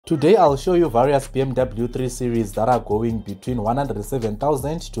Today I'll show you various BMW 3 Series that are going between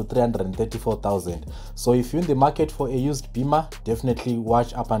 107,000 to 334,000. So if you're in the market for a used Beamer, definitely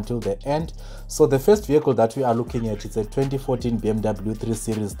watch up until the end. So the first vehicle that we are looking at is a 2014 BMW 3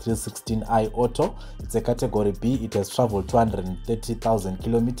 Series 316i Auto. It's a category B. It has traveled 230,000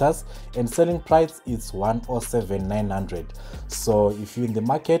 kilometers and selling price is 107,900. So if you're in the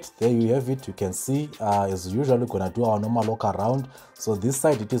market, there you have it. You can see as usual we're gonna do our normal look around. So this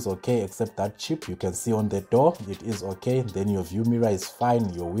side it is okay, except that chip you can see on the door, it is okay. Then your view mirror is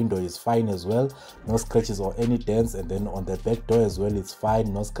fine, your window is fine as well, no scratches or any dents. And then on the back door as well, it's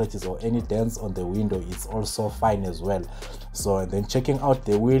fine, no scratches or any dents. On the window it's also fine as well. So and then checking out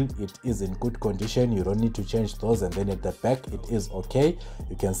the wheel, it is in good condition, you don't need to change those. And then at the back it is okay,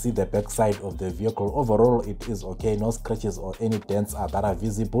 you can see the back side of the vehicle. Overall it is okay, no scratches or any dents that are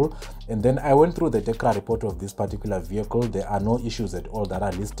visible. And then I went through the DEKRA report of this particular vehicle. There are no issues at all that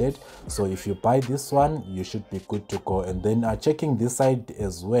are listed. So if you buy this one, you should be good to go. And then checking this side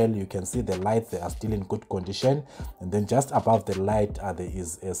as well, you can see the lights, they are still in good condition. And then just above the light there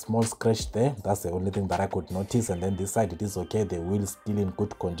is a small scratch there. That's the only thing that I could notice. And then this side it is okay, the wheel is still in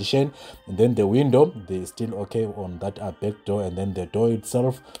good condition. And then the window, they is still okay on that back door. And then the door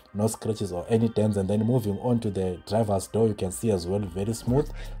itself, no scratches or any dents. And then moving on to the driver's door, you can see as well, very smooth.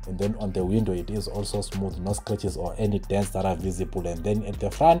 And then on the window it is also smooth, no scratches or any dents that are visible. And then at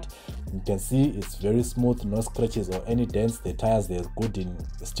the front you can see it's very smooth, no scratches or any dents. The tires, they're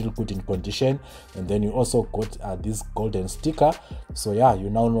still good in condition. And then you also got this golden sticker. So yeah, you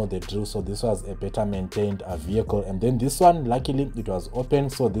now know the drill. So this was a better maintained vehicle. And then this one, luckily it was open.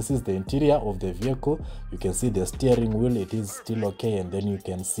 So this is the interior of the vehicle. You can see the steering wheel, it is still okay. And then you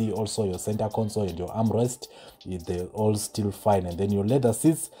can see also your center console and your armrest, they're all still fine. And then your leather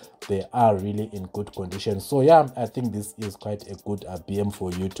seats, they are really in good condition. So yeah, I think this is quite a good BM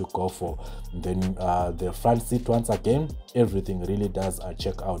for you to go for. And then the front seat, once again, everything really does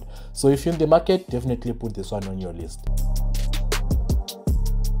check out. So if you're in the market, definitely put this one on your list.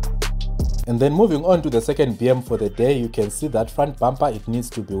 And then moving on to the second BM for the day, you can see that front bumper, it needs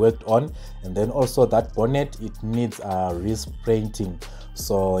to be worked on. And then also that bonnet, it needs painting.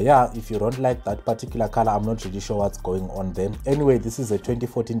 So yeah, if you don't like that particular color, I'm not really sure what's going on there. Anyway, this is a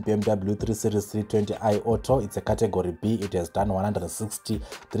 2014 BMW 3 Series 320i Auto. It's a category B. It has done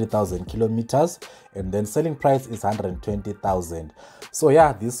 163,000 kilometers. And then selling price is 120,000. So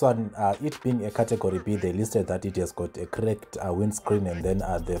yeah, this one, it being a category B, they listed that it has got a cracked windscreen. And then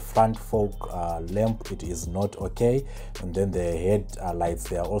the front fog lamp, it is not okay. And then the head lights,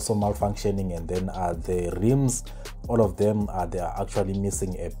 they are also malfunctioning. And then the rims, all of them, they are actually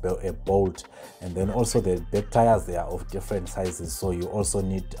missing a bolt. And then also the back tires, they are of different sizes, so you also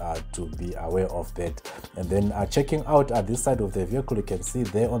need to be aware of that. And then checking out this side of the vehicle, you can see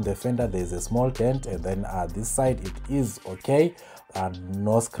there on the fender there is a small dent. And then this side it is okay,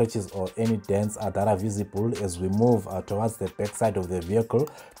 no scratches or any dents that are visible. As we move towards the back side of the vehicle,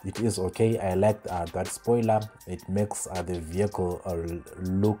 it is okay. I like that spoiler, it makes the vehicle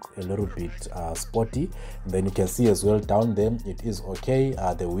look a little bit sporty. And then you can see as well down there, it is okay.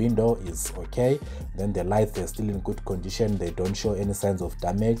 The window is okay. Then the lights, they're still in good condition, they don't show any signs of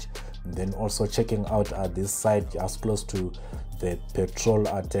damage. And then also checking out this side, just close to the petrol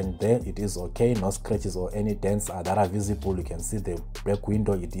tank there, it is okay, no scratches or any dents that are visible. You can see the back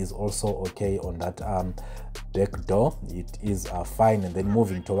window, it is also okay. On that back door, it is fine. And then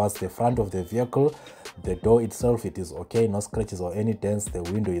moving towards the front of the vehicle, the door itself, it is okay, no scratches or any dents. The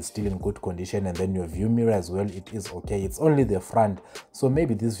window is still in good condition. And then your view mirror as well, it is okay. It's only the front, so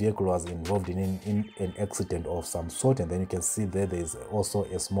maybe this vehicle was involved in an accident of some sort. And then you can see there is also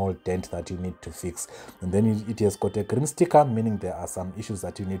a small dent that you need to fix. And then it has got a green sticker, meaning there are some issues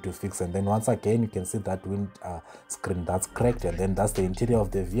that you need to fix. And then once again, you can see that wind screen that's cracked. And then that's the interior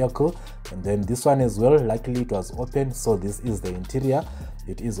of the vehicle. And then this one as well, luckily it was open, so this is the interior,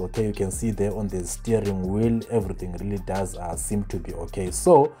 it is okay. You can see there on the steering wheel, everything really does seem to be okay.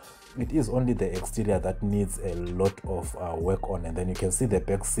 So it is only the exterior that needs a lot of work on. And then you can see the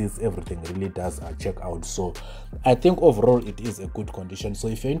back seats, everything really does check out. So I think overall it is a good condition. So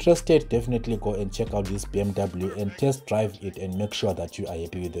if you're interested, definitely go and check out this BMW and test drive it and make sure that you are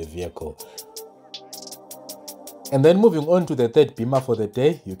happy with the vehicle. And then moving on to the third Beamer for the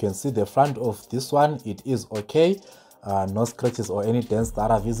day, you can see the front of this one, it is okay. No scratches or any dents that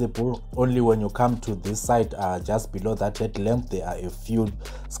are visible. Only when you come to this side, just below that headlamp, there are a few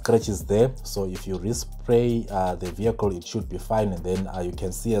scratches there. So if you respray the vehicle, it should be fine. And then you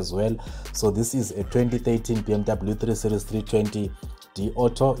can see as well, so this is a 2013 BMW 3 Series 320 D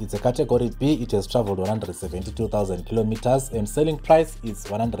Auto. It's a category B. It has traveled 172,000 kilometers and selling price is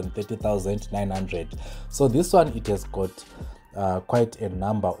 130,900. So this one, it has got quite a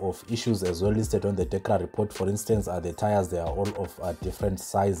number of issues as well listed on the DEKRA report. For instance, the tires, they are all of different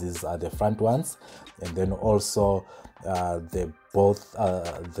sizes, the front ones, and then also the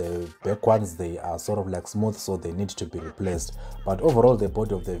back ones, they are sort of like smooth, so they need to be replaced. But overall, the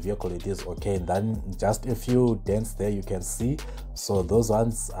body of the vehicle, it is okay. And then just a few dents there you can see. So those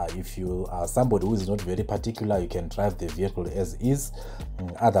ones, if you are somebody who is not very particular, you can drive the vehicle as is.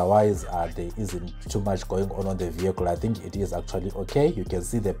 Otherwise, there isn't too much going on the vehicle. I think it is actually okay. You can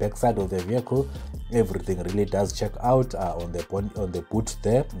see the back side of the vehicle, everything really does check out. On the boot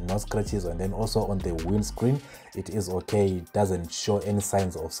there, no scratches, and then also on the windscreen, it is okay. It doesn't show any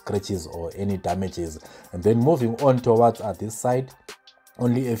signs of scratches or any damages. And then moving on towards this side,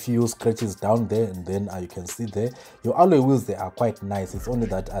 only a few scratches down there, and then you can see there your alloy wheels, they are quite nice. It's only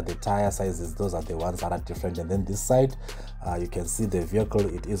that the tire sizes, those are the ones that are different. And then this side, you can see the vehicle,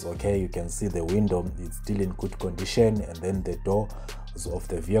 it is okay. You can see the window, it's still in good condition. And then the door of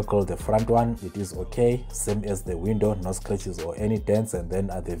the vehicle, the front one, it is okay, same as the window, no scratches or any dents. And then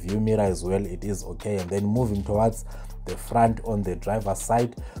the view mirror as well, it is okay. And then moving towards the front on the driver's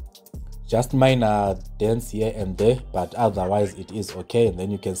side, just minor dents here and there, but otherwise it is okay. And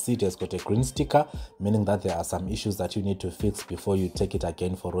then you can see it has got a green sticker, meaning that there are some issues that you need to fix before you take it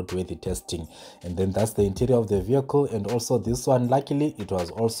again for roadworthy testing. And then that's the interior of the vehicle. And also this one, luckily it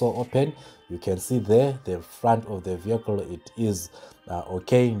was also open. You can see there the front of the vehicle, it is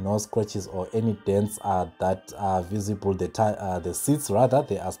okay, no scratches or any dents that are visible. The seats, rather,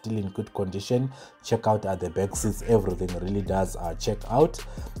 they are still in good condition. Check out the back seats, everything really does check out.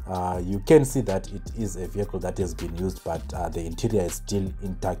 You can see that it is a vehicle that has been used, but the interior is still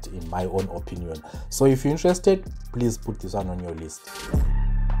intact in my own opinion. So if you're interested, please put this one on your list.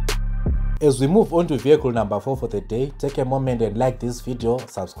 As we move on to vehicle number 4 for the day, take a moment and like this video,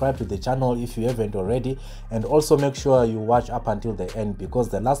 subscribe to the channel if you haven't already, and also make sure you watch up until the end, because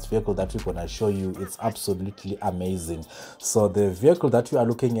the last vehicle that we're gonna show you, it's absolutely amazing. So the vehicle that you are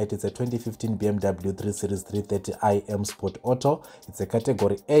looking at is a 2015 BMW 3 Series 330i M Sport Auto. It's a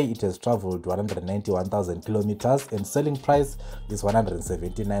category A. It has traveled 191,000 kilometers and selling price is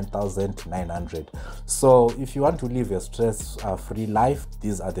 179,900. So if you want to live a stress-free life,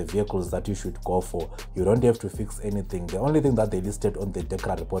 these are the vehicles that you should go for. You don't have to fix anything. The only thing that they listed on the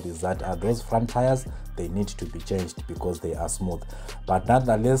DEKRA report is that those front tires, they need to be changed because they are smooth. But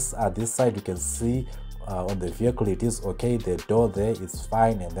nonetheless, this side you can see on the vehicle, it is okay. The door there is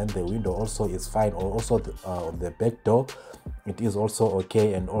fine, and then the window also is fine. Or also on the back door, it is also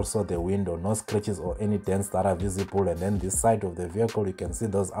okay, and also the window, no scratches or any dents that are visible. And then this side of the vehicle, you can see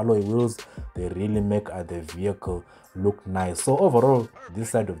those alloy wheels, they really make the vehicle look nice. So overall,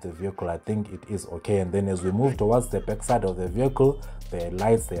 this side of the vehicle, I think it is okay. And then as we move towards the back side of the vehicle, the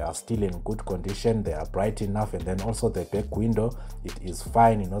lights, they are still in good condition, they are bright enough. And then also the back window, it is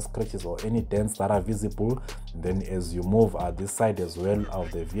fine, no scratches or any dents that are visible. And then as you move this side as well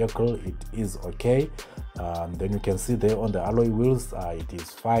of the vehicle, it is okay. Then you can see there on the alloy wheels, it is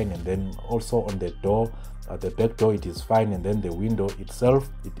fine. And then also on the door, the back door, it is fine. And then the window itself,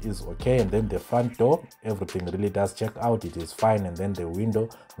 it is okay. And then the front door, everything really does check out, it is fine. And then the window,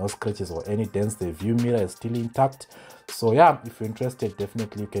 no scratches or any dents. The view mirror is still intact. So yeah, if you're interested,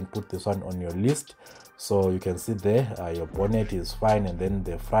 definitely you can put this one on your list. So you can see there, your bonnet is fine, and then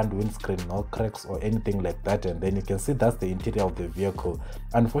the front windscreen, no cracks or anything like that. And then you can see that's the interior of the vehicle.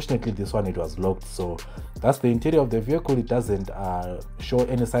 Unfortunately, this one, it was locked, so that's the interior of the vehicle. It doesn't show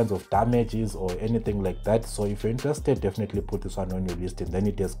any signs of damages or anything like that. So if you're interested, definitely put this one on your list. And then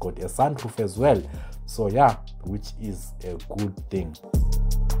it has got a sunroof as well, so yeah, which is a good thing.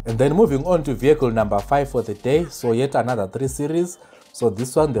 And then moving on to vehicle number 5 for the day, so yet another 3 Series. So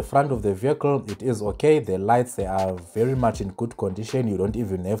this one, the front of the vehicle, it is okay. The lights, they are very much in good condition. You don't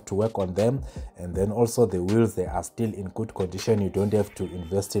even have to work on them. And then also the wheels, they are still in good condition. You don't have to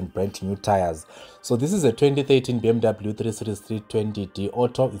invest in brand new tires. So this is a 2013 BMW 3 Series 320d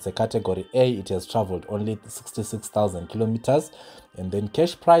Auto. It's a category A. It has traveled only 66,000 kilometers. And then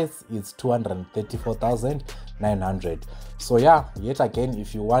cash price is 234,900. So yeah, yet again,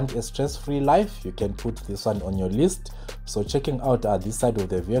 if you want a stress-free life, you can put this one on your list. So checking out this side of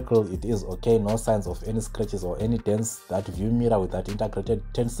the vehicle, it is okay, no signs of any scratches or any dents. That view mirror with that integrated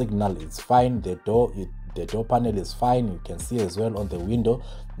turn signal is fine. The door, the door panel is fine. You can see as well on the window,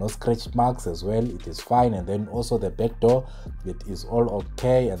 no scratch marks as well, it is fine. And then also the back door, it is all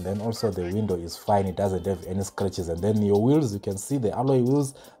okay. And then also the window is fine, it doesn't have any scratches. And then your wheels, you can see the alloy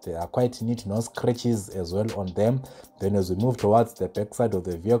wheels, they are quite neat, no scratches as well on them. Then as we move towards the back side of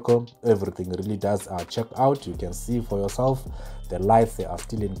the vehicle, everything really does check out. You can see for yourself, the lights, they are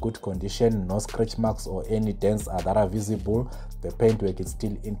still in good condition, no scratch marks or any dents that are visible. The paintwork is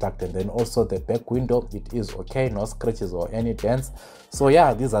still intact. And then also the back window, it is okay, no scratches or any dents. So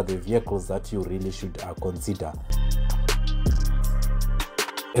yeah, these are the vehicles that you really should consider.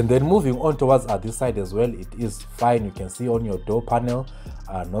 And then moving on towards this side as well, it is fine. You can see on your door panel,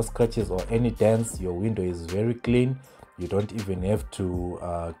 no scratches or any dents. Your window is very clean, you don't even have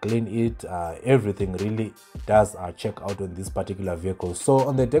to clean it. Everything really does check out on this particular vehicle. So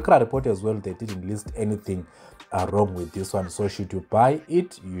on the DEKRA report as well, they didn't list anything wrong with this one. So should you buy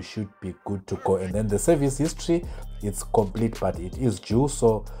it, you should be good to go. And then the service history, it's complete, but it is due.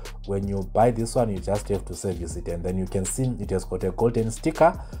 So when you buy this one, you just have to service it. And then you can see it has got a golden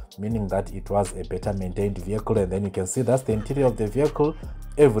sticker, meaning that it was a better maintained vehicle. And then you can see that's the interior of the vehicle.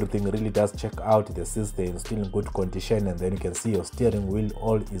 Everything really does check out. The seats, they're still in good condition. And then you can see your steering wheel,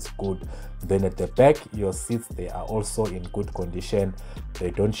 all is good. Then at the back, your seats, they are also in good condition.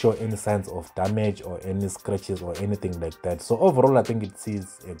 They don't show any signs of damage or any scratches or anything like that. So overall, I think it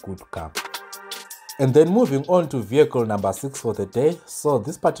is a good car. And then moving on to vehicle number 6 for the day. So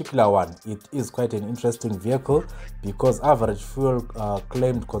this particular one, it is quite an interesting vehicle because average fuel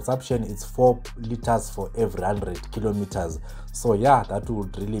claimed consumption is 4 liters for every 100 kilometers. So yeah, that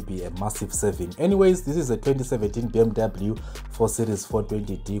would really be a massive saving. Anyways, this is a 2017 BMW 4 Series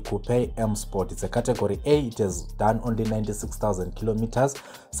 420D Coupe M Sport. It's a category A. It has done only 96,000 kilometers.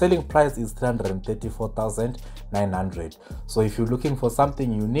 Selling price is 334,900. So if you're looking for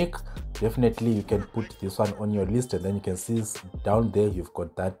something unique, definitely you can put this one on your list. And then you can see down there you've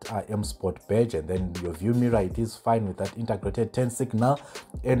got that M Sport badge, and then your view mirror, it is fine with that integrated 10 signal.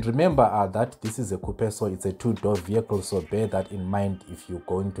 And remember that this is a coupe, so it's a 2-door vehicle, so bear that in mind if you're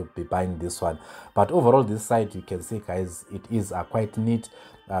going to be buying this one. But overall, this side, you can see guys, it is quite neat.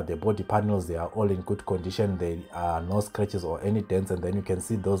 The body panels, they are all in good condition. There are no scratches or any dents. And then you can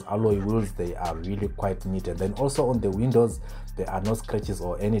see those alloy wheels, they are really quite neat. And then also on the windows, there are no scratches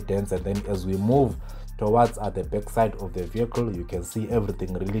or any dents. And then as we move towards the back side of the vehicle, you can see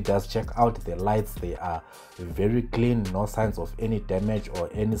everything really does check out. The lights, they are very clean, no signs of any damage or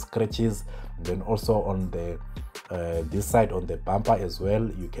any scratches. And then also on the this side on the bumper as well,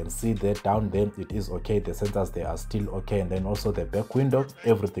 you can see that down there it is okay. The sensors, they are still okay. And then also the back window,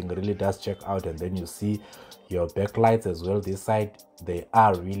 everything really does check out. And then you see your back lights as well, this side, they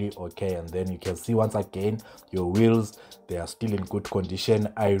are really okay. And then you can see once again your wheels, they are still in good condition.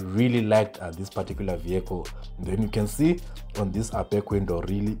 I really liked this particular vehicle. And then you can see on this back window,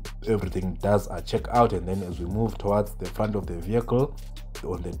 really everything does check out. And then as we move towards the front of the vehicle,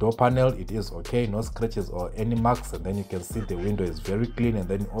 on the door panel, it is okay, no scratches or any marks. And then you can see the window is very clean. And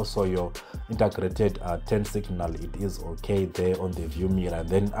then also your integrated 10 signal, it is okay there on the view mirror. And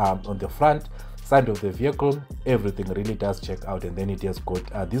then on the front side of the vehicle, everything really does check out. And then it has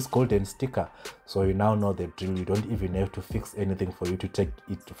got this golden sticker, so you now know the drill. You don't even have to fix anything for you to take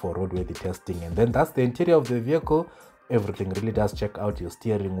it for roadworthy testing. And then that's the interior of the vehicle. Everything really does check out. Your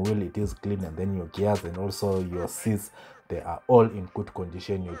steering wheel, it is clean. And then your gears and also your seats, they are all in good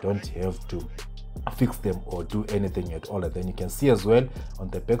condition. You don't have to fix them or do anything at all. And then you can see as well on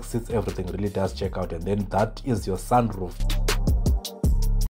the back seats, everything really does check out. And then that is your sunroof.